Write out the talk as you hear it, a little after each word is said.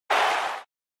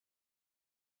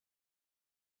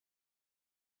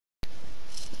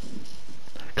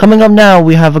Coming up now,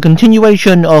 we have a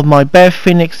continuation of my Beth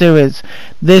Phoenix series.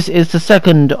 This is the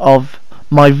second of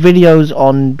my videos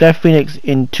on Beth Phoenix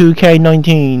in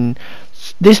 2K19.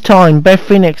 This time, Beth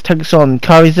Phoenix takes on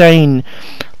Kairi Sane.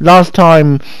 Last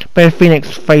time, Beth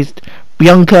Phoenix faced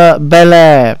Bianca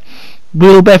Belair.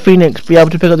 Will Beth Phoenix be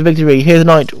able to pick up the victory here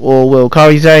tonight, or will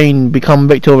Kairi Sane become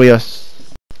victorious?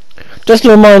 Just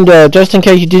a reminder, just in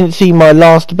case you didn't see my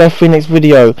last Beth Phoenix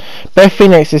video, Beth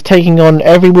Phoenix is taking on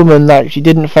every woman that she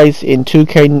didn't face in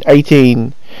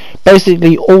 2K18.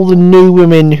 Basically, all the new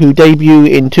women who debut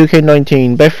in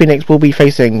 2K19, Beth Phoenix will be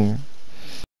facing.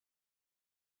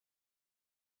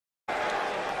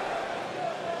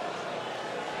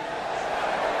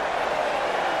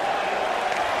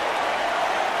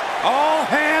 All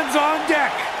hands on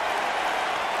deck.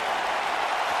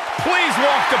 Please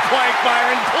walk the plank,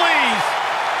 Byron, please.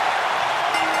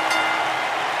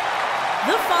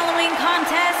 The following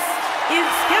contest is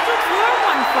scheduled for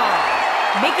one fall.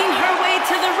 Making her way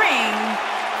to the ring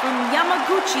from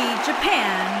Yamaguchi,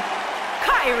 Japan,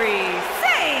 Kairi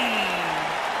Sane.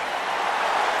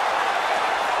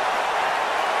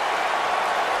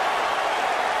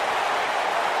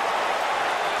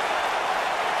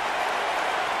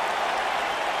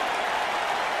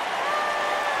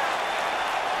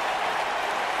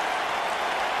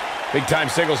 Big-time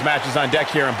singles matches on deck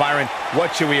here, and Byron,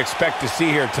 what should we expect to see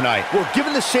here tonight? Well,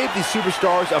 given the shape these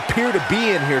superstars appear to be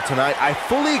in here tonight, I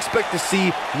fully expect to see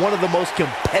one of the most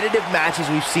competitive matches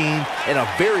we've seen in a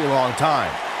very long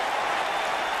time.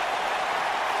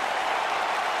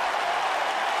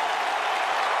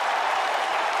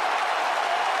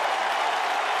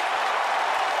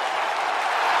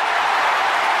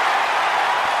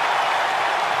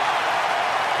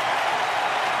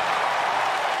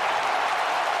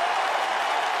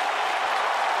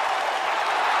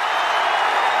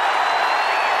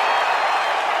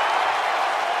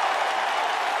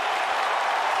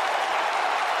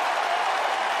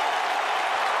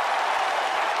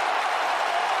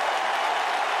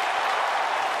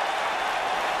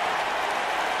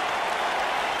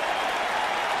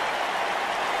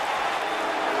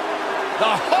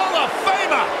 The Hall of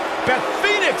Famer, Beth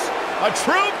Phoenix, a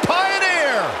true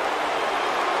pioneer.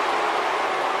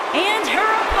 And her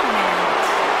opponent,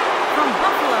 from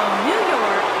Buffalo, New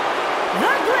York,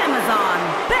 the Glamazon,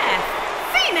 Beth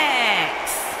Phoenix.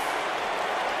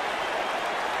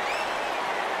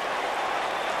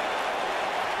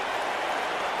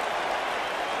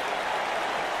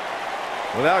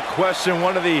 Without question,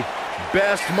 one of the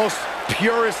best, most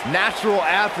purest natural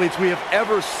athletes we have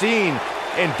ever seen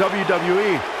in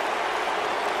WWE.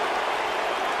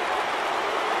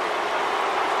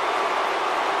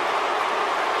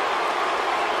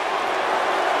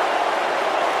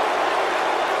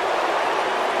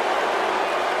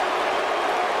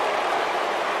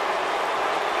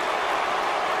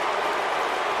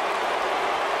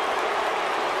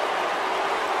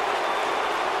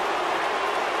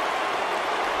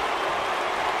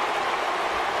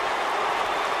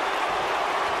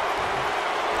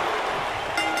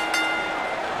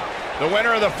 The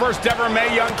winner of the first ever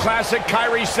Mae Young Classic,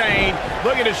 Kairi Sane,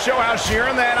 looking to show how she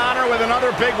earned that honor with another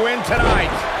big win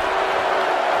tonight.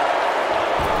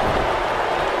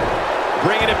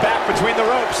 Bringing it back between the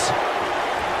ropes.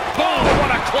 Boom, what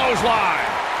a clothesline.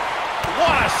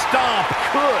 What a stomp.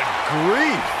 Good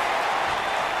grief.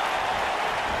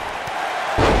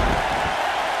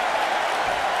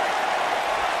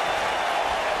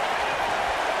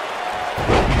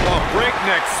 Oh,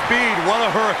 breakneck speed, what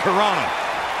a hurricanrana.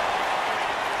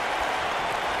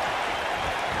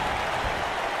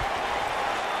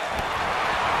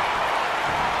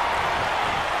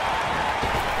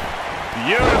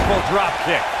 Beautiful drop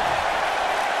kick.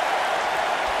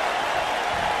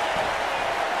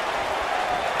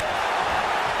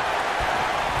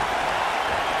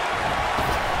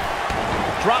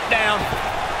 Drop down.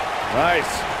 Nice.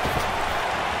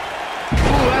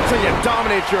 Ooh, that's how you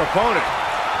dominate your opponent.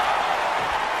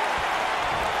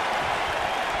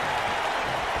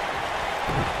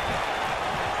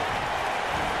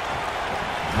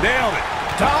 Nailed it.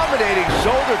 Dominating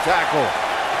shoulder tackle.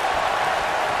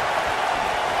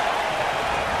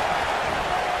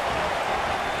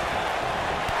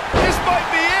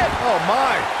 Oh,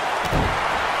 my.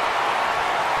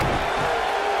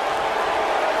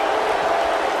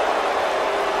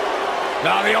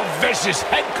 Now the old vicious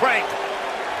head crank.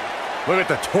 Look at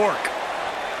the torque.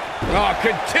 Oh,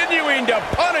 continuing to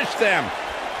punish them.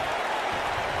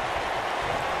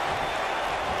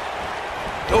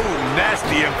 Oh,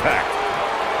 nasty impact.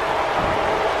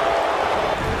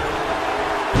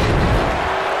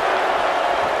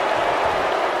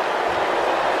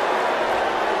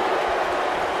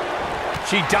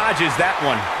 She dodges that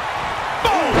one.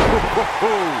 Boom!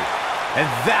 And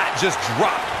that just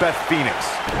dropped Beth Phoenix.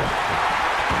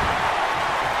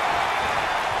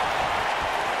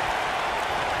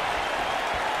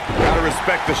 Gotta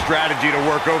respect the strategy to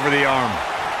work over the arm.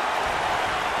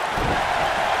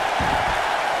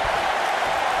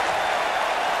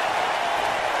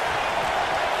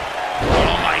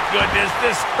 Oh my goodness,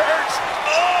 this hurts.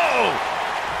 Oh!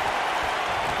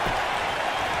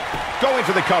 Going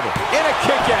for the cover. In a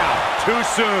kick out. Too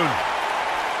soon.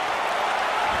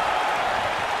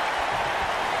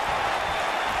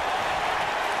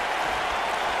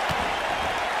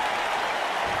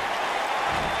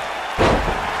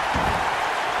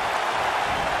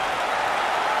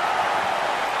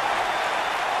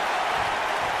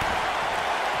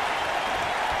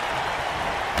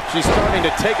 She's starting to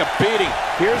take a beating.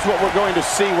 Here's what we're going to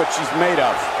see what she's made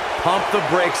of. Pump the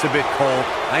brakes a bit, Cole.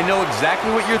 I know exactly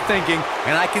what you're thinking,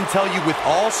 and I can tell you with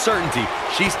all certainty,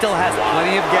 she still has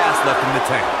plenty of gas left in the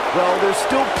tank. Well, there's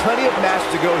still plenty of match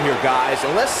to go here, guys.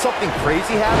 Unless something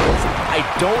crazy happens, I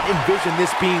don't envision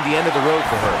this being the end of the road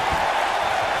for her.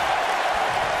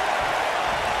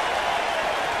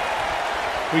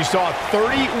 We saw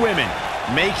 30 women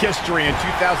make history in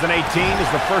 2018 as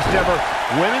the first ever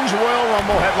Women's Royal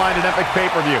Rumble headlined an epic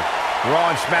pay-per-view.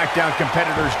 Raw and SmackDown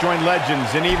competitors joined legends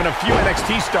and even a few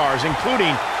NXT stars,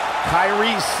 including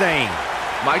Kairi Sane.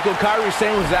 Michael, Kairi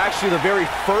Sane was actually the very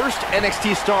first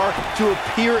NXT star to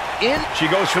appear in. She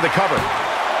goes for the cover.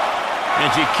 And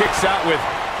she kicks out with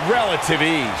relative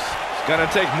ease. It's gonna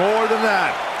take more than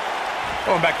that.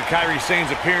 Going back to Kairi Sane's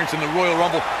appearance in the Royal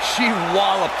Rumble, she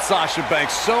walloped Sasha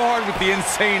Banks so hard with the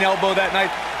insane elbow that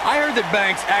night. I heard that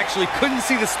Banks actually couldn't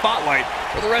see the spotlight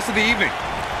for the rest of the evening.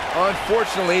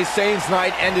 Unfortunately, Sane's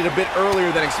night ended a bit earlier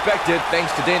than expected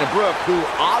thanks to Dana Brooke, who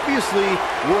obviously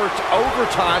worked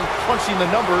overtime punching the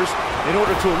numbers in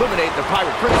order to eliminate the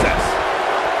Pirate Princess.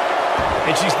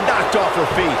 And she's knocked off her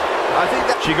feet. I think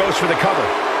that she goes for the cover.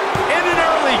 And an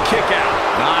early kick out.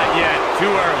 Not yet.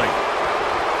 Too early.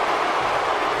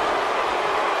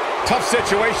 Tough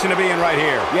situation to be in right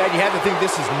here. Yeah, you have to think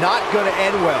this is not going to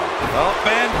end well. Up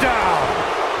and down.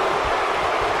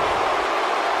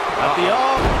 At the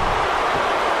arm.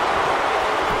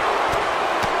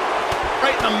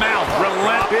 Right in the mouth.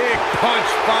 Relent. Big punch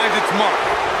finds its mark.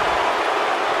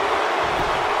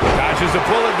 Dodges a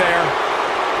bullet there.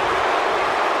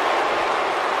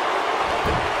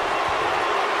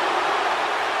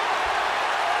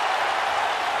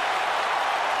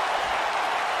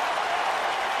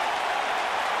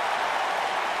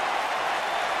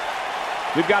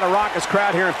 We've got a raucous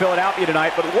crowd here in Philadelphia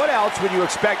tonight, but what else would you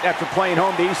expect after playing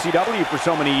home to ECW for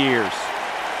so many years?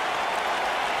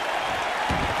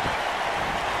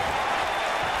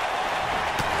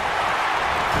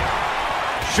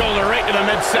 Shoulder right to the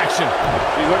midsection.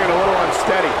 She's looking a little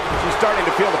unsteady. She's starting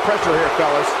to feel the pressure here,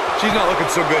 fellas. She's not looking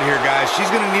so good here, guys.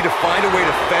 She's going to need to find a way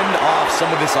to fend off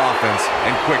some of this offense,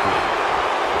 and quickly.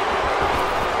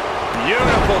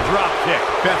 Beautiful drop kick.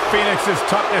 Beth Phoenix's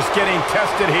toughness getting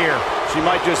tested here. She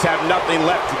might just have nothing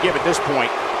left to give at this point.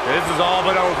 This is all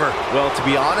but over. Well, to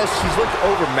be honest, she's looked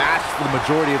overmatched for the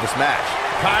majority of this match.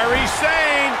 Kairi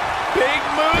Sane, big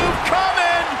move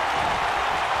coming.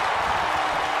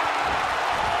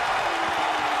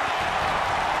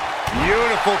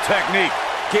 Beautiful technique.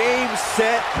 Game,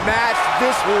 set, match.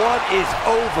 This one is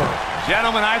over.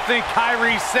 Gentlemen, I think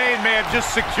Kairi Sane may have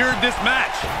just secured this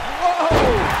match.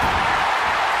 Whoa!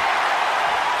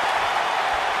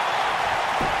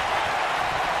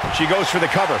 She goes for the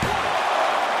cover.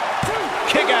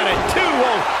 Kick out at 2.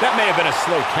 Whoa, that may have been a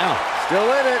slow count. Still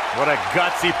in it. What a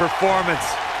gutsy performance.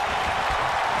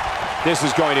 This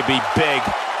is going to be big,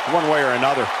 one way or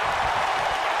another.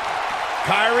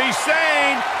 Kairi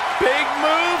Sane, big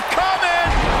move coming.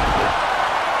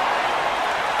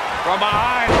 From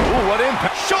behind. Ooh, what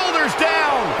impact. Shoulders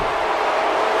down.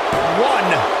 1,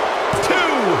 2,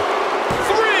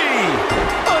 3.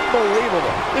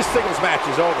 Unbelievable. This singles match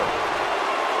is over.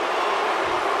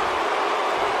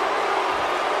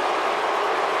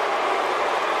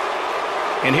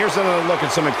 And here's another look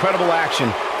at some incredible action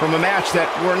from a match that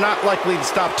we're not likely to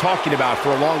stop talking about for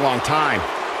a long, long time.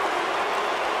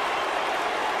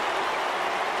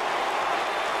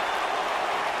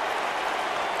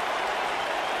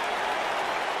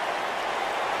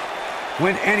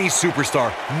 When any superstar,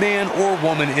 man or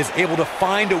woman, is able to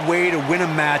find a way to win a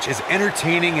match as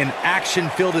entertaining and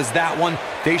action-filled as that one,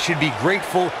 they should be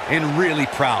grateful and really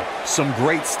proud. Some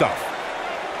great stuff.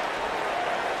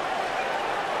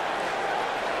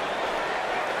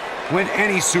 When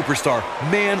any superstar,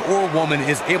 man or woman,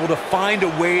 is able to find a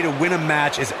way to win a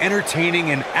match as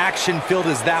entertaining and action-filled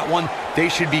as that one, they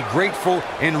should be grateful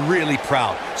and really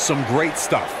proud. Some great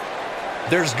stuff.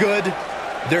 There's good,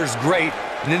 there's great,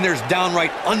 and then there's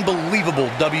downright unbelievable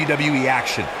WWE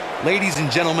action. Ladies and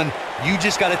gentlemen, you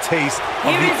just got a taste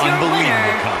of the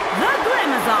unbelievable kind. The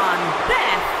Glamazon,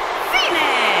 Beth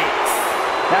Phoenix.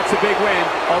 That's a big win,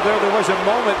 although there was a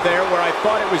moment there where I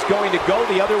thought it was going to go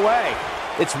the other way.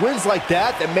 It's wins like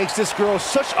that that makes this girl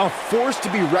such a force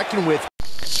to be reckoned with.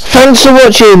 Thanks for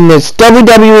watching this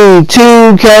WWE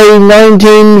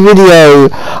 2K19 video.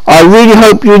 I really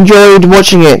hope you enjoyed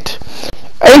watching it.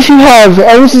 If you have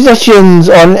any suggestions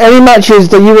on any matches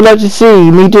that you would like to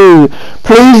see me do,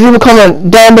 please leave a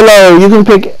comment down below. You can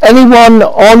pick anyone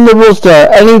on the roster,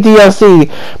 any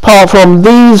DLC, apart from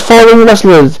these following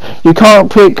wrestlers. You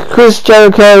can't pick Chris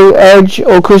Jericho, Edge,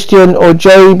 or Christian, or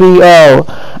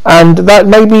JBL. And that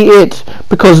may be it,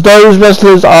 because those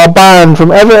wrestlers are banned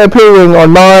from ever appearing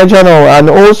on my channel. And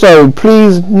also,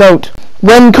 please note,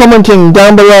 when commenting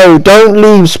down below, don't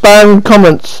leave spam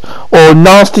comments or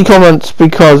nasty comments,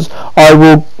 because I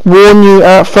will warn you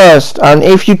at first, and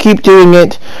if you keep doing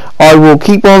it, I will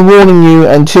keep on warning you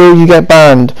until you get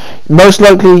banned. Most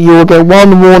likely you will get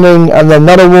one warning, and then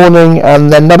another warning,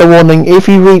 and then another warning. If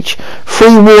you reach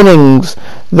 3 warnings,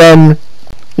 then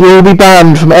you will be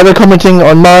banned from ever commenting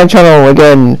on my channel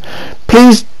again.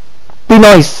 Please be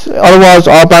nice, otherwise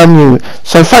I'll ban you.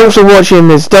 So thanks for watching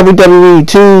this WWE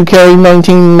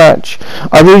 2K19 match.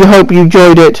 I really hope you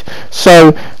enjoyed it.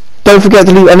 So don't forget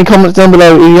to leave any comments down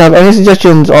below if you have any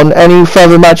suggestions on any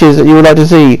further matches that you would like to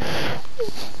see.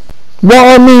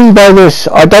 What I mean by this,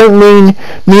 I don't mean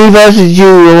me versus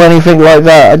you or anything like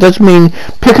that. I just mean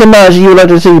pick a match you would like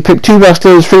to see. Pick 2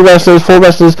 wrestlers, 3 wrestlers, 4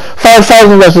 wrestlers,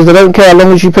 5,000 wrestlers. I don't care, as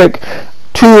long as you pick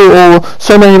 2 or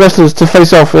so many wrestlers to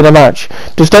face off in a match.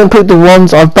 Just don't pick the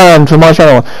ones I've banned from my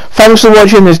channel. Thanks for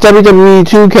watching this WWE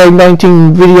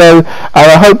 2K19 video, and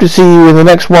I hope to see you in the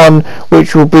next one,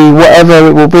 which will be whatever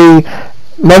it will be.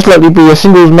 Most likely be a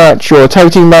singles match or a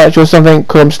tag team match or something,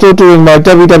 because I'm still doing my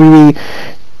WWE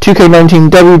 2K19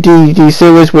 WDD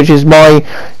series, which is my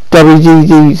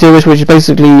WDD series, which is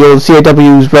basically your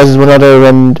CAWs versus one another,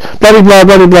 and blah blah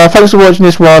blah blah blah. Thanks for watching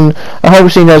this one. I hope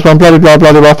you've seen this one. Blah blah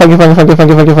blah blah blah. Thank you for watching.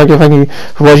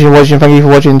 Thank you for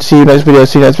watching. See you next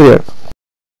video.